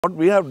What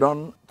we have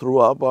done through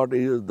our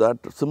party is that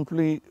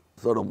simply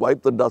sort of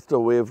wipe the dust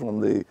away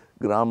from the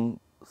Gram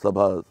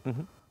Sabhas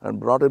and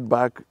brought it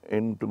back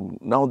into,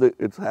 now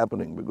it's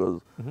happening because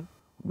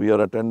we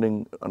are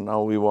attending and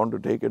now we want to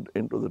take it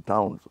into the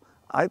towns.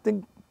 I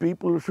think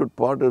people should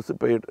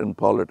participate in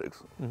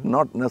politics,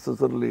 not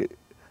necessarily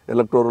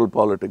electoral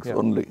politics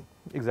only.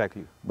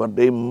 Exactly. But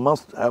they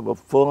must have a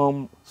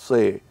firm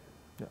say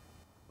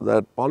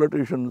that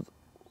politicians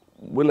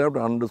will have to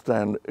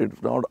understand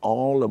it's not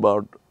all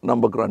about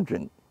number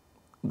crunching,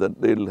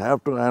 that they'll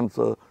have to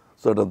answer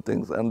certain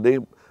things.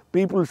 And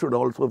people should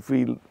also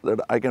feel that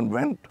I can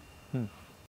vent